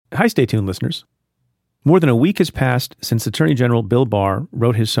Hi, Stay Tuned listeners. More than a week has passed since Attorney General Bill Barr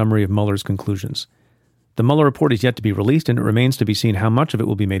wrote his summary of Mueller's conclusions. The Mueller report is yet to be released, and it remains to be seen how much of it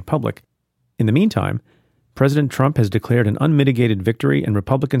will be made public. In the meantime, President Trump has declared an unmitigated victory, and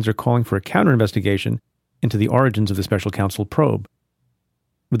Republicans are calling for a counter-investigation into the origins of the special counsel probe.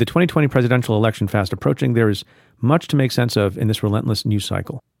 With the 2020 presidential election fast approaching, there is much to make sense of in this relentless news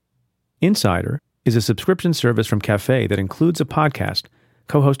cycle. Insider is a subscription service from Cafe that includes a podcast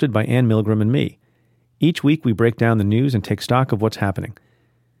co-hosted by Milgram and me. Each week, we break down the news and take stock of what's happening.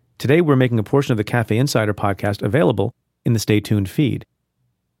 Today, we're making a portion of the Cafe Insider podcast available in the Stay Tuned feed.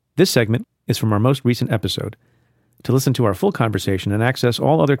 This segment is from our most recent episode. To listen to our full conversation and access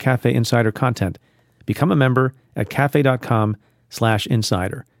all other Cafe Insider content, become a member at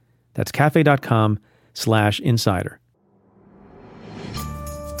cafe.com/insider. That's cafe.com/insider.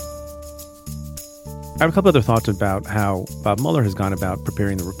 I have a couple other thoughts about how Bob Mueller has gone about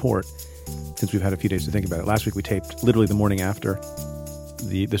preparing the report since we've had a few days to think about it. Last week we taped literally the morning after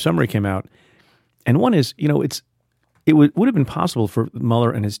the summary came out. And one is, it would have been possible for Mueller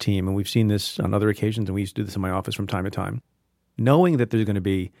and his team, and we've seen this on other occasions, and we used to do this in my office from time to time, knowing that there's going to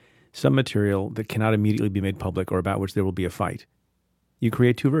be some material that cannot immediately be made public or about which there will be a fight. You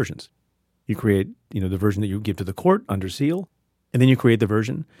create two versions. You create, the version that you give to the court under seal, and then you create the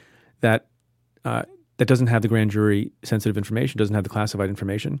version that doesn't have the grand jury sensitive information, doesn't have the classified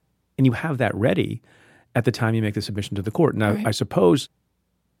information, and you have that ready at the time you make the submission to the court. Now, right. I suppose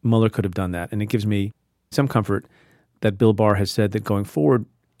Mueller could have done that, and it gives me some comfort that Bill Barr has said that going forward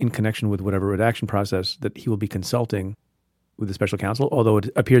in connection with whatever redaction process that he will be consulting with the special counsel, although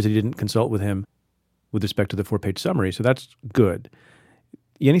it appears that he didn't consult with him with respect to the 4-page summary. So that's good.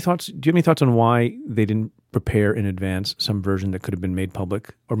 Any thoughts? Do you have any thoughts on why they didn't prepare in advance some version that could have been made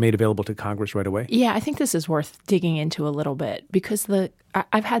public or made available to Congress right away? Yeah, I think this is worth digging into a little bit because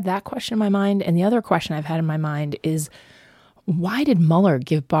I've had that question in my mind. And the other question I've had in my mind is, why did Mueller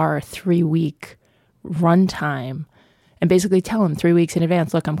give Barr a 3-week runtime and basically tell him 3 weeks in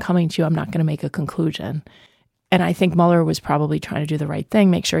advance, look, I'm coming to you, I'm not going to make a conclusion? And I think Mueller was probably trying to do the right thing,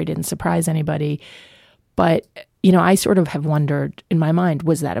 make sure he didn't surprise anybody. But, I sort of have wondered in my mind,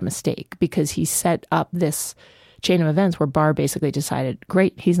 was that a mistake? Because he set up this chain of events where Barr basically decided,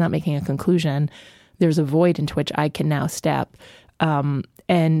 great, he's not making a conclusion. There's a void into which I can now step. I don't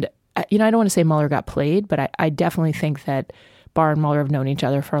want to say Mueller got played, but I definitely think that Barr and Mueller have known each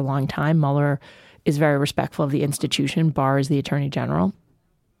other for a long time. Mueller is very respectful of the institution. Barr is the Attorney General.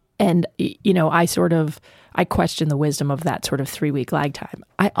 And, I question the wisdom of that sort of 3-week lag time.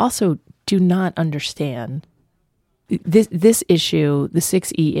 I also do not understand this issue, the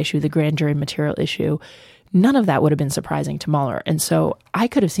 6E issue, the grand jury material issue. None of that would have been surprising to Mueller. And so I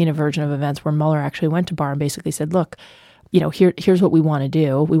could have seen a version of events where Mueller actually went to Barr and basically said, look, here's what we want to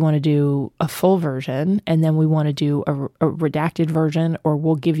do. We want to do a full version, and then we want to do a redacted version, or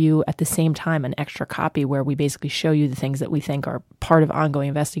we'll give you at the same time an extra copy where we basically show you the things that we think are part of ongoing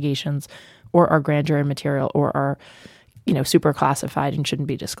investigations or our grand jury material or are, super classified and shouldn't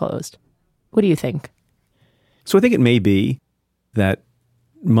be disclosed. What do you think? So I think it may be that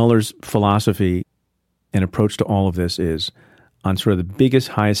Mueller's philosophy and approach to all of this is on sort of the biggest,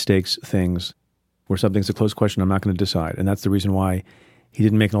 highest stakes things where something's a close question, I'm not going to decide. And that's the reason why he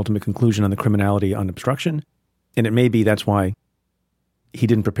didn't make an ultimate conclusion on the criminality on obstruction. And it may be that's why he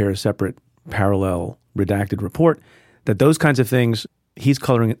didn't prepare a separate parallel redacted report, that those kinds of things he's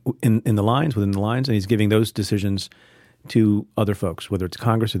coloring in the lines, within the lines, and he's giving those decisions to other folks, whether it's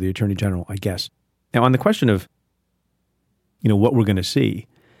Congress or the Attorney General, I guess. Now, on the question of, what we're going to see,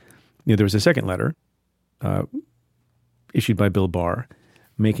 there was a second letter issued by Bill Barr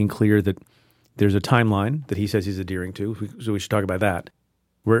making clear that there's a timeline that he says he's adhering to, so we should talk about that,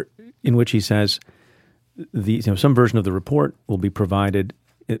 in which he says some version of the report will be provided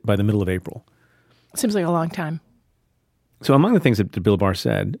by the middle of April. Seems like a long time. So among the things that Bill Barr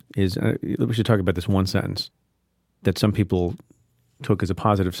said is, we should talk about this one sentence that some people took as a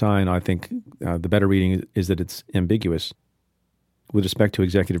positive sign. I think the better reading is that it's ambiguous with respect to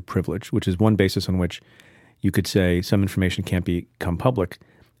executive privilege, which is one basis on which you could say some information can't become public.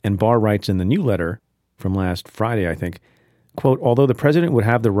 And Barr writes in the new letter from last Friday, I think, quote, although the president would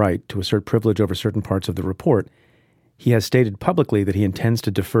have the right to assert privilege over certain parts of the report, he has stated publicly that he intends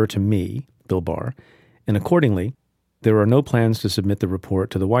to defer to me, Bill Barr, and accordingly, there are no plans to submit the report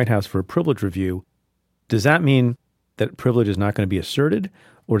to the White House for a privilege review. Does that mean that privilege is not going to be asserted,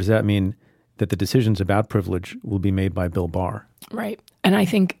 or does that mean that the decisions about privilege will be made by Bill Barr? Right. And I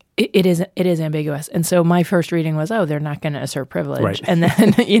think it is ambiguous. And so my first reading was, they're not going to assert privilege. Right. And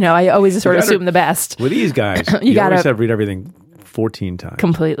then, I always sort of assume the best. With these guys, you always have to read everything 14 times.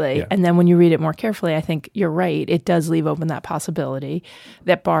 Completely. Yeah. And then when you read it more carefully, I think you're right. It does leave open that possibility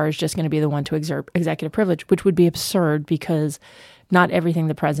that Barr is just going to be the one to exert executive privilege, which would be absurd because not everything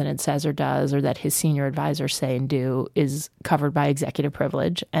the president says or does or that his senior advisors say and do is covered by executive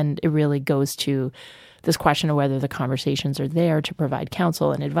privilege. And it really goes to this question of whether the conversations are there to provide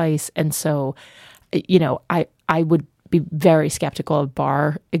counsel and advice. And so, I would be very skeptical of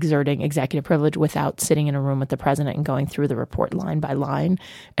Barr exerting executive privilege without sitting in a room with the president and going through the report line by line.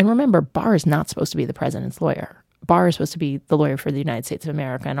 And remember, Barr is not supposed to be the president's lawyer. Barr is supposed to be the lawyer for the United States of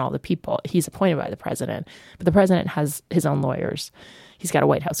America and all the people. He's appointed by the president, but the president has his own lawyers. He's got a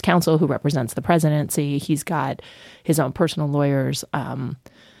White House counsel who represents the presidency. He's got his own personal lawyers,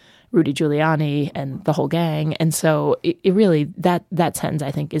 Rudy Giuliani and the whole gang. And so it really, that sentence,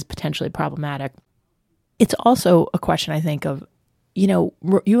 I think, is potentially problematic. It's also a question, I think, of, you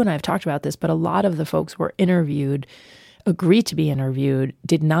and I have talked about this, but a lot of the folks were interviewed, agreed to be interviewed,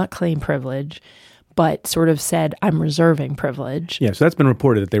 did not claim privilege, but sort of said, I'm reserving privilege. Yeah, so that's been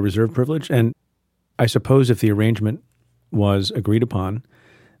reported that they reserve privilege. And I suppose if the arrangement was agreed upon,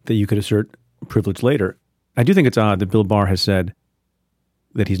 that you could assert privilege later. I do think it's odd that Bill Barr has said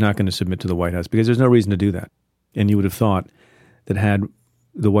that he's not going to submit to the White House because there's no reason to do that. And you would have thought that had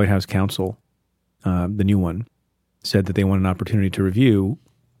the White House counsel, the new one, said that they want an opportunity to review,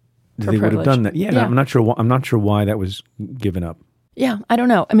 they would have done that. Yeah, yeah. I'm not sure why that was given up. Yeah, I don't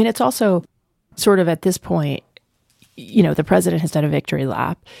know. I mean, it's also sort of at this point, the president has done a victory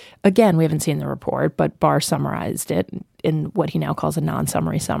lap. Again, we haven't seen the report, but Barr summarized it in what he now calls a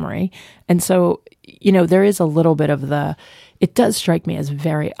non-summary summary. And so, there is a little bit of it does strike me as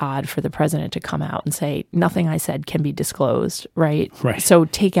very odd for the president to come out and say, nothing I said can be disclosed, right? Right. So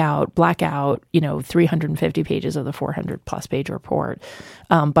black out, 350 pages of the 400 plus page report,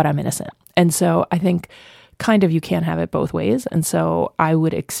 but I'm innocent. And so I think kind of you can't have it both ways. And so I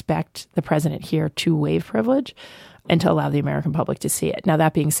would expect the president here to waive privilege and to allow the American public to see it. Now,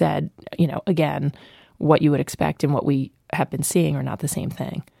 that being said, again, what you would expect and what we have been seeing are not the same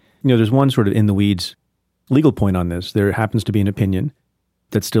thing. There's one sort of in the weeds legal point on this. There happens to be an opinion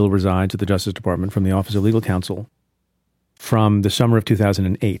that still resides at the Justice Department from the Office of Legal Counsel from the summer of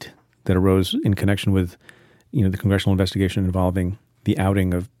 2008 that arose in connection with, the congressional investigation involving the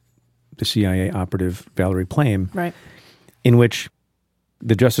outing of the CIA operative Valerie Plame, right, in which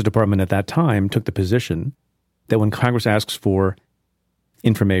the Justice Department at that time took the position that when Congress asks for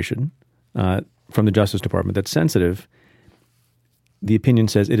information from the Justice Department that's sensitive, the opinion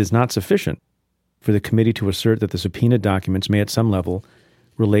says it is not sufficient for the committee to assert that the subpoenaed documents may at some level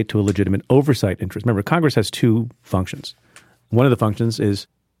relate to a legitimate oversight interest. Remember, Congress has two functions. One of the functions is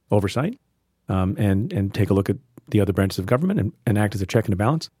oversight and take a look at the other branches of government and act as a check and a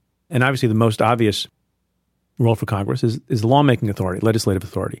balance. And obviously the most obvious role for Congress is the lawmaking authority, legislative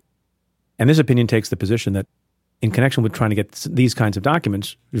authority. And this opinion takes the position that in connection with trying to get these kinds of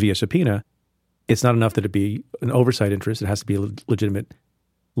documents via subpoena, it's not enough that it be an oversight interest. It has to be a legitimate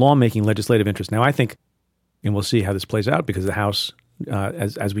lawmaking legislative interest. Now, I think, and we'll see how this plays out because the House,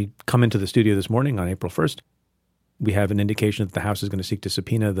 as we come into the studio this morning on April 1st, we have an indication that the House is going to seek to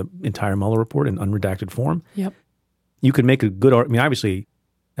subpoena the entire Mueller report in unredacted form. Yep. You could make a good argument. I mean, obviously,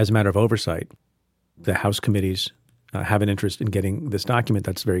 as a matter of oversight, the House committees have an interest in getting this document.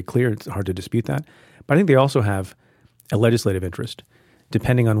 That's very clear. It's hard to dispute that. But I think they also have a legislative interest,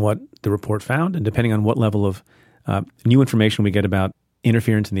 depending on what the report found and depending on what level of new information we get about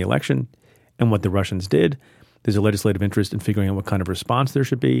interference in the election and what the Russians did. There's a legislative interest in figuring out what kind of response there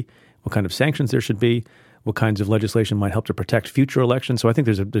should be, what kind of sanctions there should be, what kinds of legislation might help to protect future elections. So I think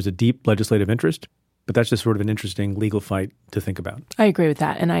there's a deep legislative interest, but that's just sort of an interesting legal fight to think about. I agree with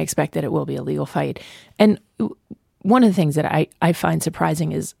that, and I expect that it will be a legal fight. And one of the things that I find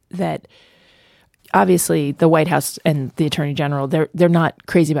surprising is that obviously the White House and the Attorney General, they're not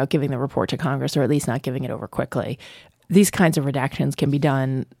crazy about giving the report to Congress, or at least not giving it over quickly. These kinds of redactions can be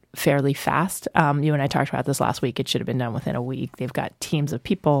done fairly fast. You and I talked about this last week. It should have been done within a week. They've got teams of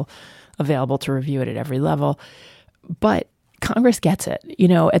people available to review it at every level. But Congress gets it.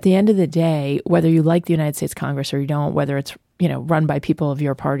 At the end of the day, whether you like the United States Congress or you don't, whether it's run by people of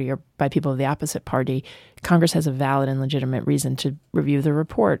your party or by people of the opposite party, Congress has a valid and legitimate reason to review the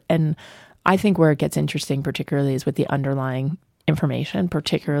report. And I think where it gets interesting particularly is with the underlying information,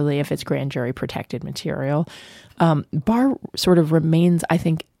 particularly if it's grand jury protected material. Barr sort of remains, I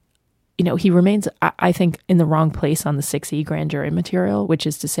think, he remains, I think, in the wrong place on the 6E grand jury material, which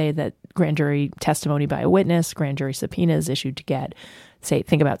is to say that grand jury testimony by a witness, grand jury subpoenas issued to get,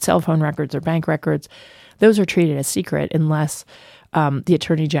 think about cell phone records or bank records. Those are treated as secret unless the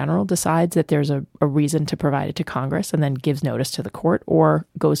Attorney General decides that there's a reason to provide it to Congress and then gives notice to the court, or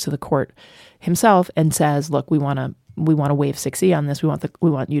goes to the court himself and says, look, we want to waive 6E on this. We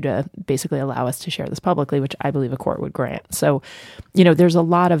want you to basically allow us to share this publicly, which I believe a court would grant. So, there's a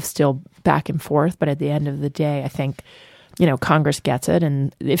lot of still back and forth, but at the end of the day, I think, Congress gets it.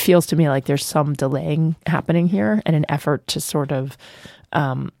 And it feels to me like there's some delaying happening here and an effort to sort of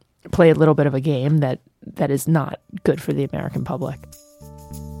play a little bit of a game that is not good for the American public.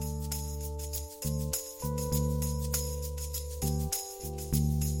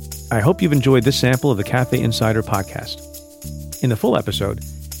 I hope you've enjoyed this sample of the Cafe Insider podcast. In the full episode,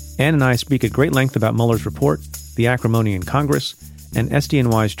 Ann and I speak at great length about Mueller's report, the acrimony in Congress, and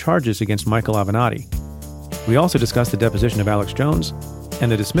SDNY's charges against Michael Avenatti. We also discuss the deposition of Alex Jones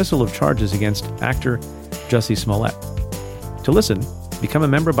and the dismissal of charges against actor Jussie Smollett. To listen, become a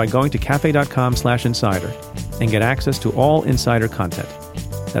member by going to cafe.com/insider and get access to all insider content.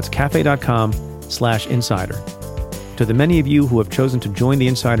 That's cafe.com/insider. To the many of you who have chosen to join the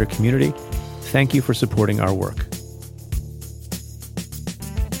insider community, thank you for supporting our work.